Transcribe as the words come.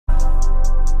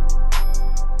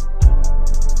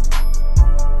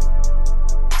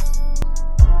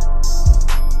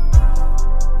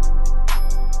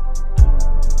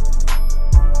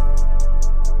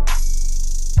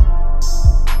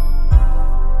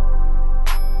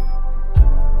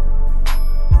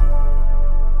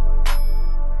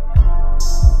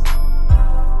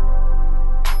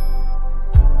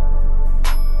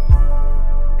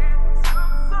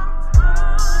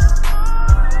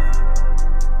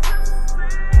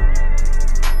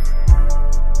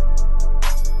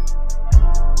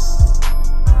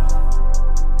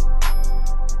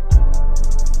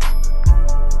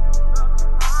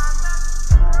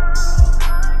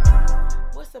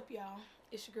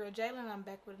girl Jalen. I'm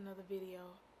back with another video.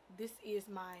 This is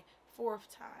my fourth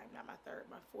time, not my third,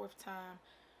 my fourth time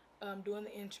doing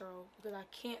the intro because I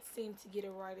can't seem to get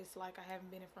it right. It's like I haven't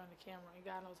been in front of the camera and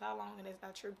God knows how long, and it's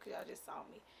not true because y'all just saw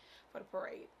me for the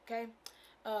parade, okay?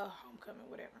 Homecoming,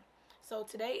 whatever. So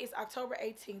today is October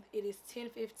 18th. It is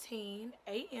 10:15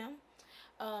 a.m.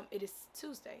 It is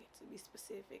Tuesday, to be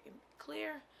specific and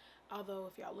clear.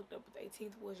 Although if y'all looked up what the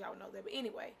 18th was, y'all would know that. But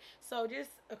anyway, so just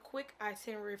a quick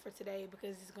itinerary for today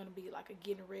because it's going to be like a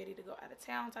getting ready to go out of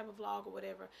town type of vlog or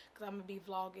whatever. Because I'm going to be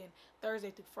vlogging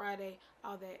Thursday through Friday,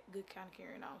 all that good kind of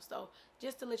carrying on. So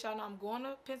just to let y'all know, I'm going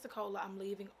to Pensacola. I'm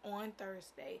leaving on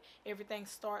Thursday. Everything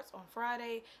starts on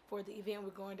Friday for the event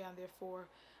we're going down there for.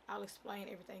 I'll explain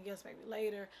everything else maybe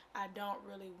later. I don't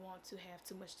really want to have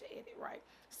too much to edit, right?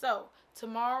 So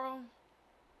tomorrow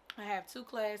I have 2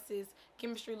 classes,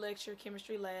 chemistry lecture,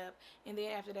 chemistry lab, and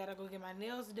then after that I go get my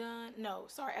nails done. No,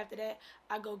 sorry, after that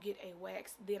I go get a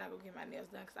wax, then I go get my nails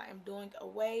done because I am doing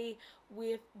away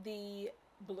with the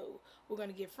blue. We're going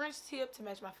to get French tip to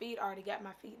match my feet. I already got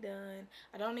my feet done.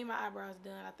 I don't need my eyebrows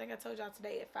done. I think I told y'all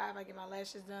today at 5 I get my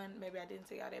lashes done. Maybe I didn't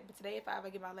tell y'all that, but today at 5 I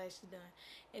get my lashes done.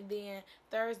 And then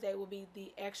Thursday will be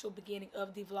the actual beginning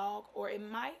of the vlog, or it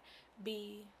might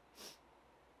be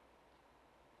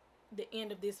the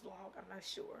end of this vlog. I'm not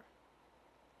sure,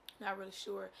 not really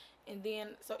sure. And then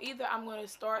so either I'm going to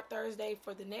start Thursday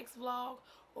for the next vlog,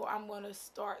 or I'm going to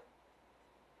start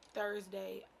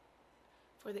Thursday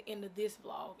for the end of this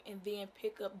vlog and then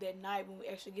pick up that night when we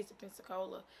actually get to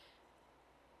Pensacola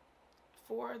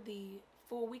for the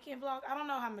full weekend vlog. I don't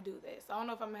know how I'm gonna do that, so I don't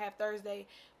know if I'm gonna have Thursday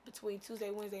between Tuesday,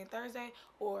 Wednesday, and Thursday,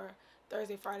 or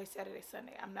Thursday, Friday, Saturday,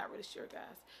 Sunday. I'm not really sure,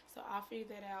 guys, so I'll figure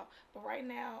that out. But right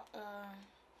now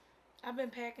I've been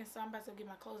packing, so I'm about to get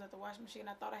my clothes out the washing machine.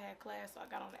 I thought I had class, so I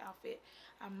got on the outfit.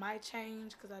 I might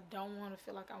change because I don't want to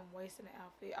feel like I'm wasting the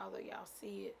outfit. Although y'all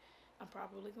see it, I'm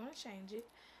probably going to change it.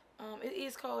 It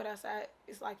is cold outside.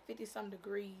 It's like 50-some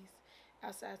degrees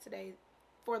outside today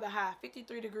for the high.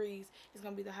 53 degrees is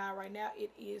going to be the high. Right now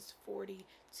it is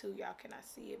 42. Y'all cannot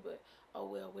see it, but oh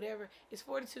well, whatever. It's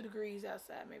 42 degrees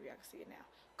outside. Maybe I can see it now.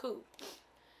 Cool.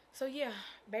 So yeah,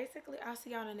 basically I'll see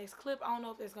y'all in the next clip. I don't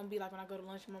know if it's going to be like when I go to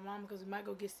lunch with my mom, because we might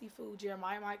go get seafood.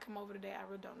 Jeremiah might come over today. I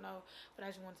really don't know, but I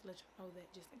just wanted to let y'all know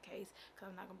that just in case, because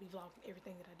I'm not going to be vlogging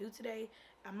everything that I do today.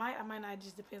 I might not. It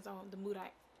just depends on the mood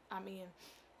I'm in.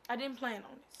 I didn't plan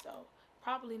on it, so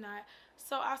probably not.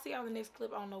 So I'll see y'all in the next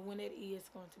clip. I don't know when it is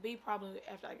going to be. Probably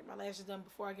after I get my lashes done,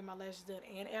 before I get my lashes done,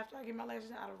 and after I get my lashes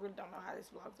done. I really don't know how this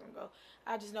vlog's going to go.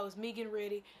 I just know it's me getting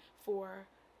ready for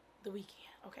the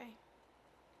weekend, okay?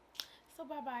 So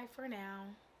bye-bye for now.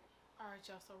 Alright,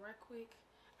 y'all, so right quick,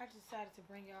 I just decided to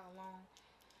bring y'all along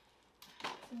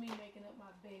to me making up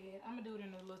my bed. I'm going to do it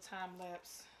in a little time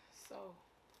lapse, so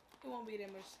it won't be that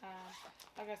much time.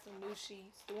 I got some new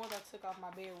sheets. The ones I took off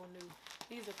my bed were new.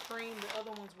 These are cream. The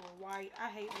other ones were white. I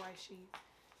hate white sheets,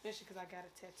 especially because I got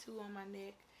a tattoo on my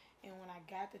neck. And when I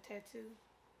got the tattoo,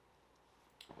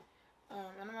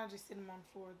 and I'm not just sitting on the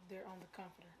floor. They're on the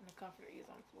comforter, and the comforter is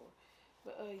on the floor.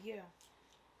 But yeah,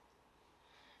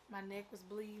 my neck was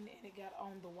bleeding, and it got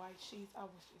on the white sheets. I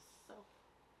was just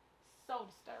so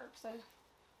disturbed. So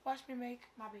watch me make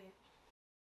my bed.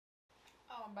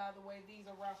 Oh, and by the way, these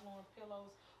are Ralph Lauren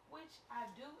pillows, which I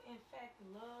do in fact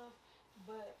love,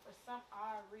 but for some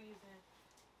odd reason,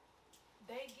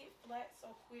 they get flat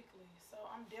so quickly. So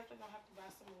I'm definitely gonna have to buy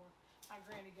some more. My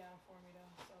granny got them for me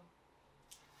though, so,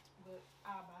 but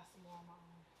I'll buy some more on my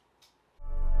own.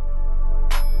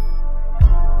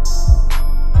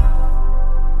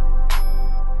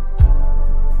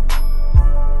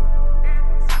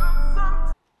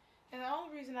 And the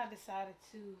only reason I decided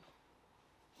to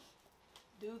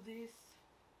do this,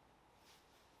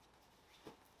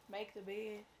 make the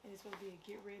bed, and it's going to be a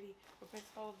get ready for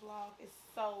Pensacola vlog, is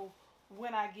so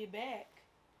when I get back,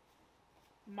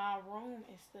 my room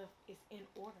and stuff is in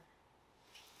order,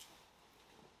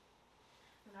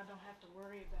 and I don't have to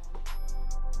worry about it.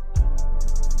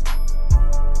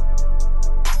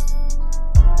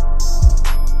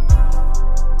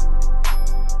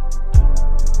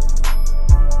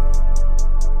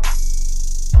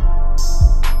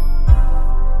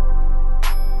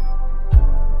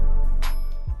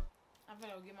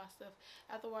 Get my stuff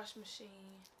out the washing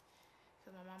machine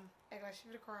because my mom act like she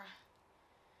gonna cry,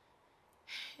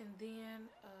 and then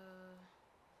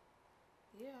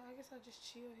yeah, I guess I'll just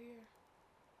chill here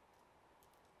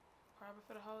probably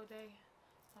for the whole day.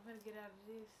 I'm gonna get out of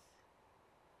this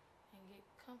and get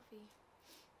comfy,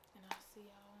 and I'll see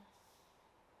y'all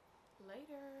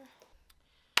later.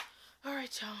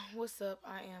 Alright, y'all, what's up?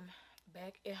 I am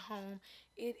back at home.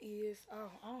 It is,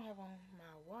 oh, I don't have on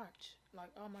my watch, like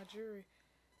all my jewelry.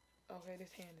 Okay,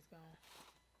 this hand is gone.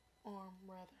 Arm,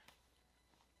 rather.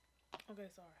 Okay,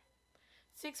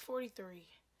 sorry. 6:43.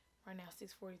 Right now,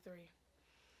 6:43.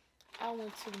 I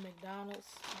went to the McDonald's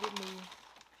to get me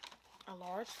a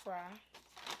large fry.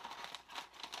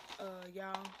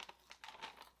 Y'all,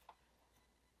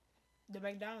 the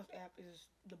McDonald's app is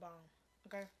the bomb.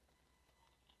 Okay.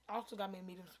 I also got me a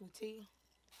medium sweet tea.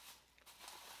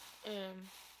 And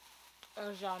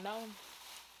as y'all know,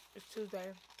 it's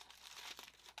Tuesday.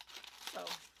 So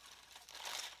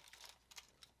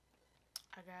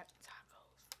I got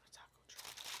tacos from the taco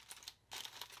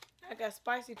truck. I got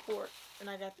spicy pork and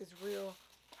I got this real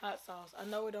hot sauce. I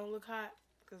know it don't look hot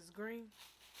because it's green.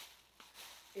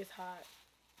 It's hot.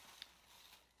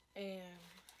 And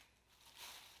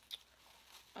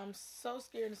I'm so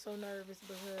scared and so nervous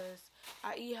because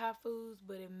I eat hot foods,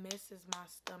 but it messes my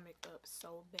stomach up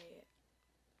so bad.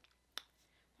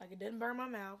 Like, it doesn't burn my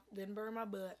mouth, didn't burn my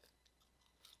butt.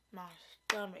 My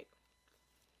stomach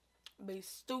be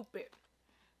stupid.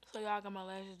 So y'all, got my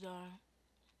lashes done.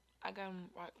 I got them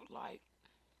right with light.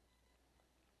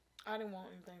 I didn't want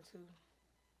anything too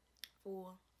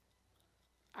full.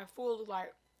 I full look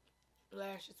like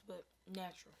lashes, but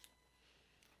natural.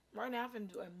 Right now, I'm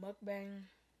finna do a mukbang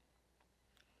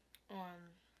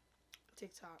on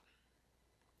TikTok.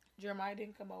 Jeremiah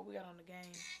didn't come over. We got on the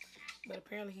game. But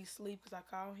apparently he sleep because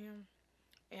I called him.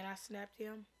 And I snapped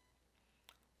him.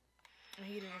 And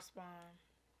he didn't respond.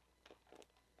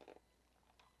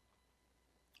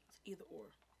 It's either or.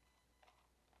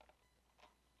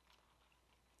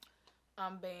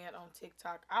 I'm banned on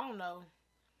TikTok. I don't know.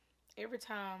 Every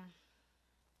time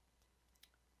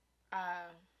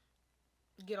I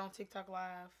get on TikTok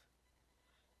live,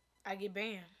 I get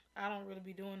banned. I don't really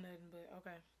be doing nothing, but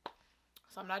okay.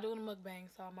 So I'm not doing a mukbang,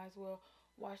 so I might as well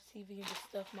watch TV and just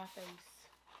stuff my face.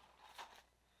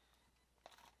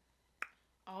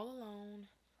 All alone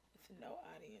with no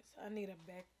audience. I need a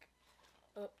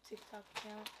backup TikTok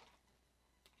account.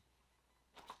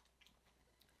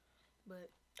 But,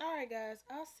 alright guys,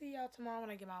 I'll see y'all tomorrow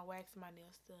when I get my wax and my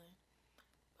nails done.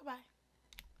 Bye-bye.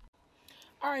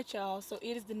 Alright y'all, so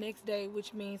it is the next day,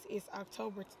 which means it's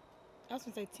October, I was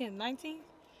going to say 10th, 19th?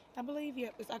 I believe,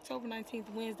 yep, it's October 19th,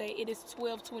 Wednesday. It is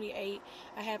 12:28.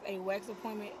 I have a wax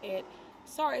appointment at,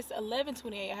 sorry, it's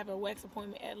 11:28. I have a wax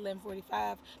appointment at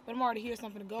 11:45. But I'm already here, so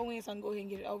I'm going to go in so I can go ahead and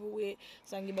get it over with.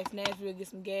 So I can get back to Nashville, get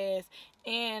some gas,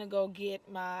 and go get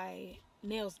my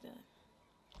nails done.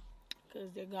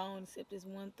 Because they're gone except this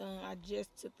one thumb. I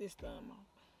just took this thumb off.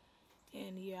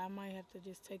 And yeah, I might have to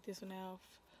just take this one off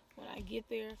when I get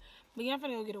there. But yeah, I'm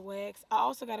going to go get a wax. I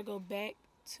also got to go back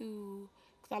to,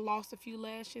 because I lost a few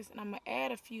lashes, and I'm going to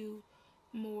add a few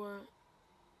more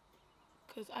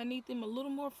because I need them a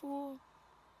little more full.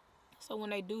 So when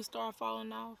they do start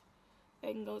falling off,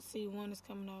 they can go see one is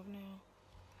coming off now.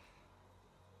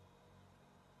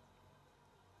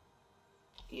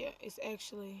 Yeah, it's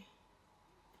actually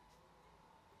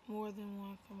more than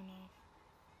one coming off.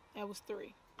 That was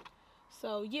 3.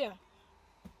 So yeah,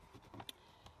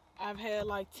 I've had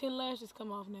like 10 lashes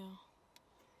come off now.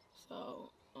 So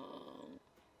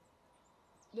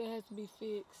that has to be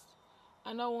fixed.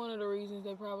 I know one of the reasons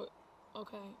they probably,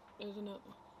 okay, there's another.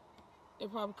 They're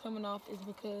probably coming off is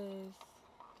because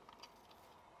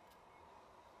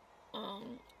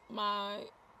my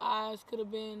eyes could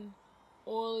have been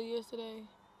oily yesterday.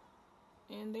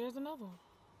 And there's another one.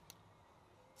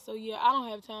 So yeah, I don't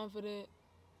have time for that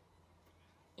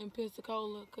in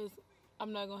Pensacola because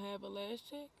I'm not going to have a lash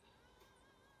check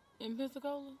in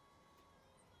Pensacola.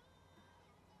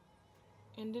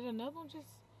 And did another one just,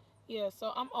 yeah,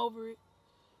 so I'm over it.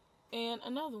 And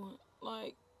another one,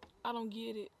 like, I don't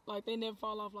get it. Like, they never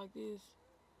fall off like this.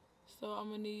 So I'm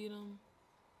going to need them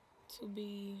to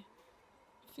be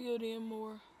filled in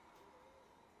more.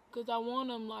 Because I want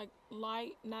them, like,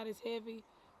 light, not as heavy.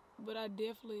 But I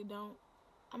definitely don't.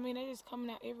 I mean, they just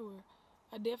coming out everywhere.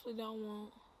 I definitely don't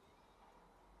want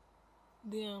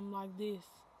them like this.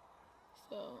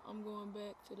 So I'm going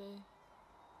back today.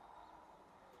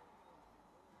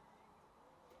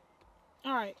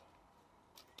 Alright.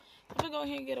 I'm going to go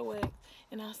ahead and get a wax.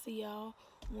 And I'll see y'all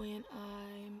when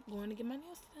I'm going to get my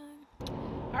nails done.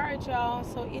 Alright, y'all.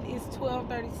 So it is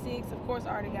 12:36. Of course, I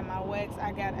already got my wax.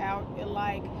 I got out at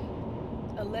like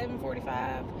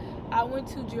 11:45. I went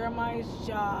to Jeremiah's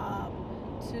job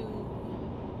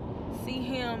to see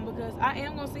him because I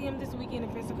am going to see him this weekend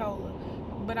in Pensacola.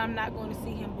 But I'm not going to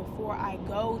see him before I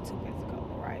go to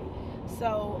Pensacola, right?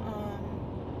 So,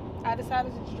 I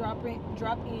decided to drop in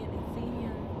and see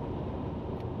him.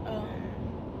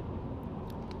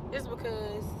 Just because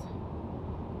because,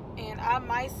 and I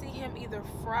might see him either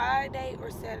Friday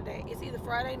or Saturday. It's either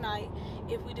Friday night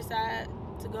if we decide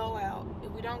to go out.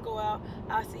 If we don't go out,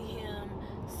 I'll see him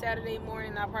Saturday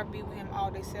morning. I'll probably be with him all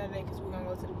day Saturday because we're gonna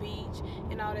go to the beach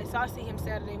and all that. So I'll see him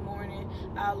Saturday morning.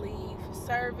 I'll leave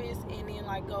service and then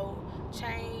like go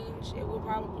change. We'll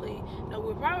probably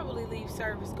leave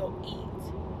service, go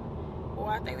eat, or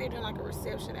I think they're doing like a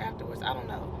reception afterwards. I don't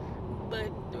know.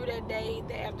 But through that day,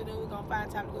 the afternoon, we're gonna find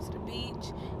time to go to the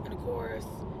beach, and of course,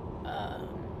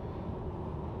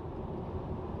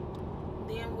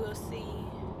 then we'll see,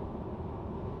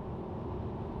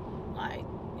 like,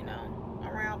 you know,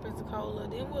 around Pensacola.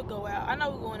 Then we'll go out. I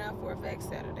know we're going out for a fact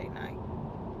Saturday night,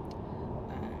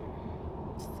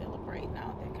 celebrate and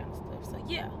all that kind of stuff. So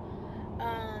yeah,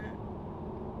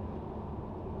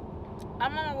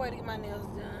 I'm on my way to get my nails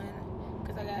done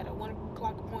because I got a 1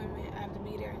 o'clock appointment. I have to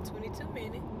be there in 22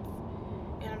 minutes,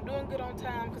 and I'm doing good on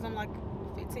time because I'm like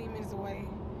 15 minutes away.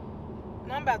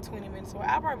 No, I'm about 20 minutes away.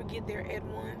 I'll probably get there at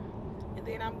 1. And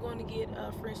then I'm going to get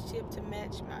a French tip to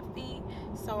match my feet.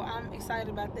 So I'm excited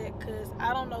about that because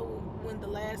I don't know when the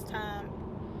last time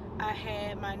I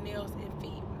had my nails and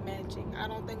feet matching. I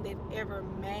don't think they've ever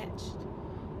matched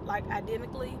like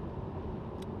identically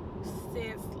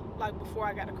since like before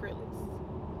I got acrylics.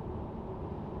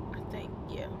 I think,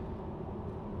 yeah.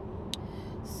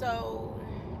 So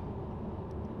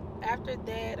after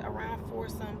that, around 4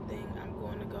 something, I'm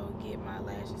going to go get my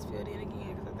lashes filled in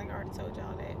again because I think I already told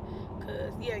y'all that.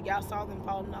 Because, yeah, y'all saw them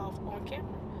falling off on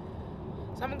camera.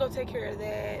 So I'm going to go take care of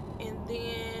that. And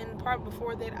then, probably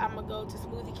before that, I'm going to go to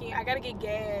Smoothie King. I got to get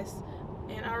gas.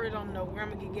 And I already don't know where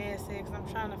I'm going to get gas at because I'm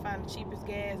trying to find the cheapest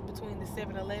gas between the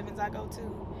 7-Elevens I go to.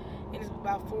 And it's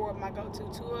about 4 of them I go to.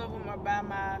 2 of them are by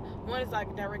my, one is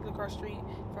like directly across the street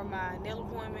from my nail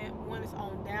appointment. One is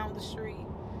on down the street.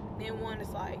 Then one is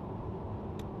like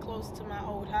close to my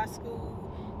old high school.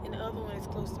 And the other one is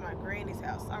close to my granny's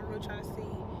house. So I'm really trying to see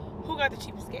who got the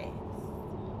cheapest gas.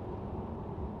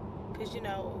 Because, you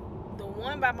know, the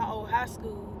one by my old high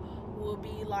school will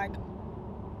be like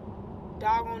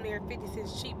doggone near 50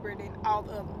 cents cheaper than all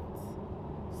the other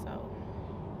ones. So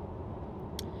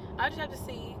I just have to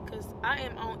see, because I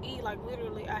am on E, like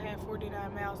literally I have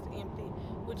 49 miles to empty,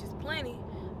 which is plenty.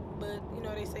 But, you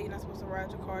know, they say you're not supposed to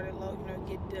ride your car that low, you know,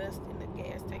 get dust in the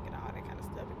gas tank and all that kind of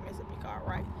stuff. It mess up your car,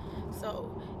 right? So,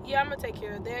 yeah, I'm going to take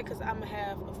care of that because I'm going to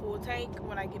have a full tank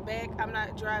when I get back. I'm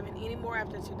not driving anymore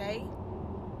after today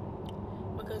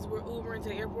because we're Ubering to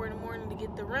the airport in the morning to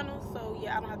get the rental. So,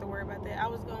 yeah, I don't have to worry about that. I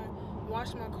was going to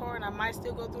wash my car, and I might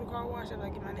still go through the car wash after I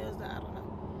get my nails done. I don't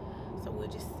know. So, we'll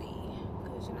just see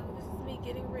because, you know, this is me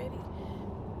getting ready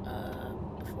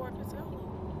before Pensacola.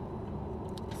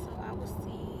 So, I will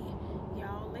see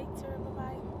y'all later.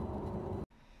 Bye-bye.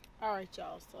 Alright,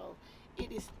 y'all, so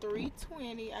it is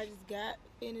 3:20. I just got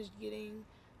finished getting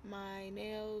my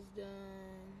nails done.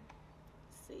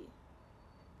 Let's see,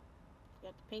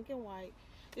 got the pink and white.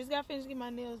 Just got finished getting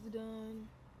my nails done.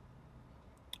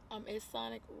 I'm at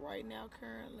Sonic right now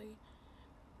currently,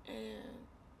 and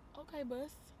okay,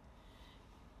 bus,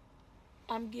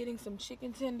 I'm getting some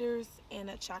chicken tenders and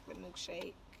a chocolate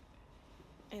milkshake,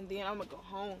 and then I'm gonna go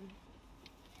home,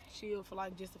 chill for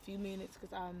like just a few minutes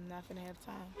because I'm not gonna have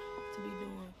time to be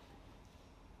doing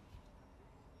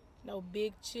no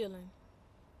big chilling.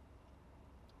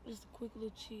 Just a quick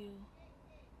little chill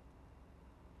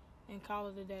and call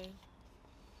it a day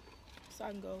so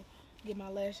I can go get my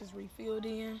lashes refilled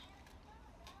in.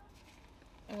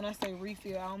 And when I say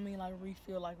refill, I don't mean like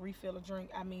refill a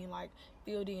drink. I mean like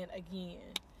filled in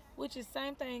again, which is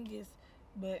same thing as,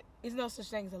 but it's no such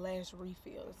thing as a lash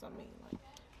refill. That's what I mean. Like,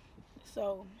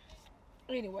 so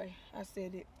anyway, I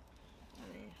said it. I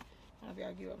mean, I don't know if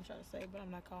y'all get what I'm trying to say, but I'm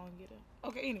not calling it a...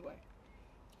 Okay, anyway.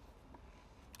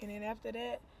 And then after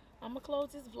that, I'm going to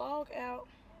close this vlog out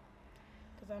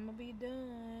because I'm going to be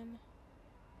done.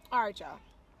 Alright, y'all.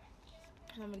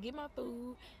 I'm going to get my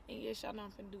food. And yes, y'all know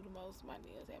I'm going to do the most of my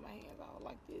nails. Have my hands all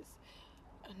like this.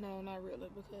 No, not really,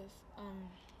 because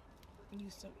I'm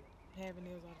used to having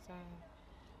nails all the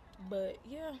time. But,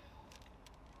 yeah.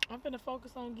 I'm finna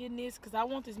focus on getting this because I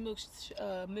want this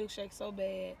milkshake so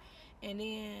bad. And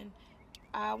then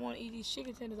I want to eat these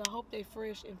chicken tenders. I hope they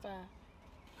fresh and fine.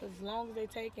 Because as long as they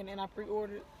taken and I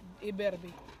pre-ordered, it better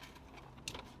be.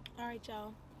 Alright,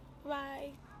 y'all.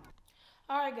 Bye.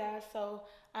 Alright, guys. So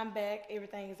I'm back.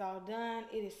 Everything is all done.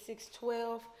 It is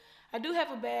 6:12. I do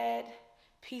have a bad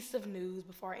piece of news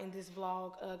before I end this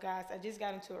vlog. Guys, I just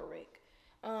got into a wreck.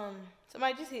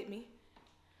 Somebody just hit me.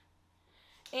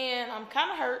 And I'm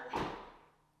kind of hurt,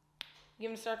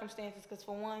 given the circumstances, because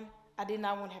for one, I did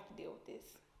not want to have to deal with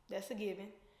this. That's a given.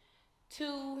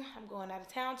 2, I'm going out of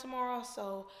town tomorrow,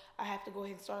 so I have to go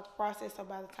ahead and start the process. So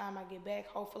by the time I get back,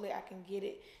 hopefully I can get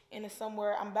it into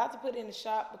somewhere. I'm about to put it in the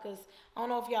shop because I don't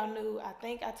know if y'all knew. I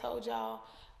think I told y'all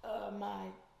my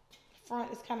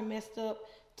front is kind of messed up.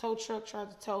 Tow truck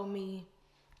tried to tow me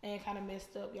and kind of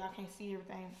messed up. Y'all can't see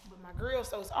everything with my grill,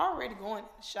 so it's already going in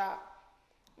the shop.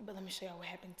 But let me show y'all what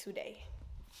happened today.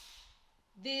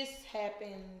 This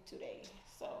happened today,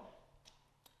 so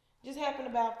just happened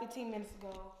about 15 minutes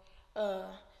ago.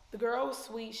 The girl was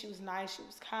sweet, she was nice, she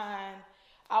was kind.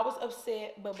 I was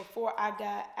upset, but before I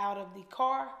got out of the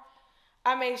car,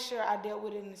 I made sure I dealt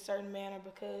with it in a certain manner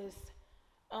because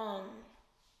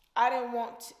I didn't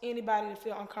want anybody to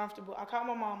feel uncomfortable. I called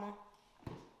my mama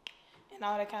and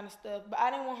all that kind of stuff, but I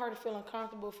didn't want her to feel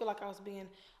uncomfortable, feel like I was being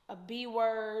a B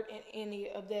word and any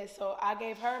of that. So I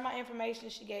gave her my information,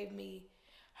 she gave me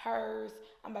hers.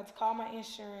 I'm about to call my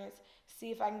insurance,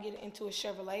 see if I can get it into a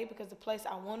Chevrolet because the place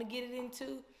I want to get it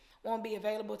into won't be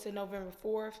available till November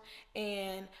 4th,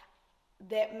 and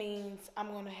that means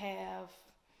I'm going to have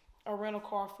a rental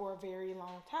car for a very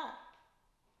long time.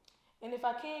 And if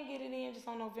I can get it in just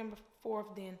on November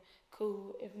 4th, then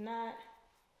cool. If not,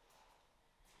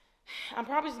 I'm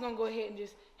probably just going to go ahead and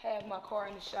just have my car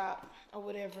in the shop or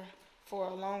whatever for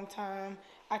a long time.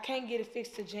 I can't get it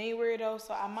fixed till January though,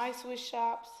 so I might switch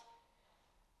shops.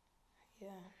 Yeah,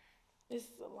 this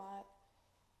is a lot.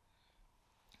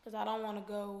 Because I don't want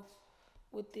to go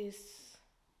with this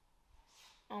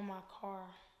on my car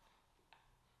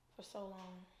for so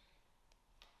long.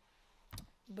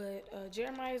 But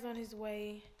Jeremiah's on his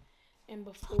way, and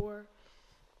before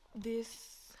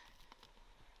this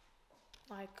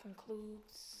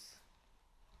concludes,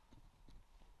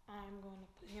 I'm going to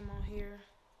put him on here.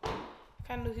 I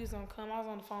kind of knew he was going to come. I was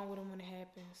on the phone with him when it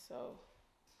happened, so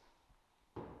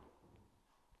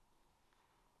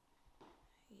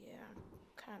yeah, I'm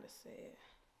kind of sad.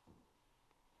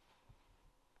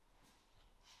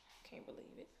 Can't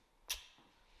believe it.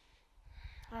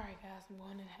 Alright guys, I'm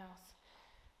going in the house.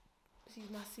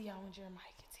 See y'all when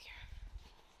Jeremiah gets here.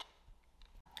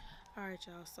 Alright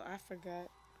y'all, so I forgot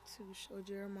to show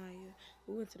Jeremiah.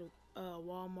 We went to the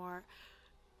Walmart.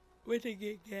 Went to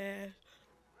get gas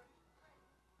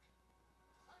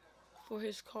for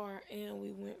his car, and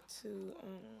we went to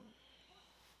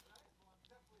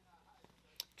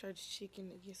Church Chicken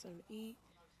to get something to eat.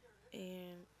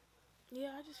 And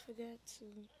yeah, I just forgot to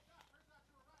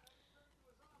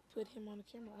put him on the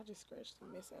camera. I just scratched the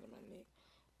mess out of my neck.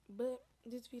 But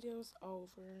this video's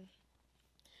over.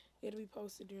 It'll be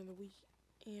posted during the week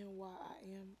and while I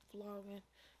am vlogging,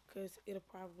 because that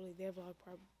vlog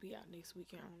probably be out next week.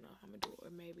 I don't know how I'm gonna do it,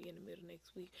 or maybe in the middle of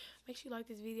next week. Make sure you like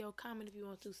this video, comment if you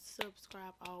want to,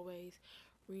 subscribe always,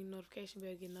 ring the notification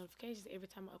bell, get notifications every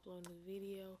time I upload a new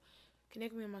video.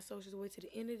 Connect me on my socials way to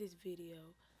the end of this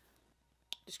video.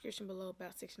 Description below,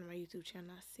 about section of my YouTube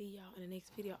channel. I'll see y'all in the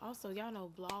next video. Also, y'all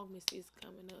know Vlogmas is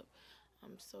coming up.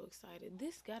 I'm so excited.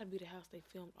 This gotta be the house they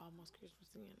filmed Almost Christmas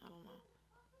in. I don't know.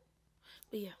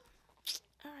 But yeah.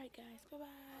 Alright guys, bye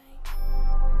bye.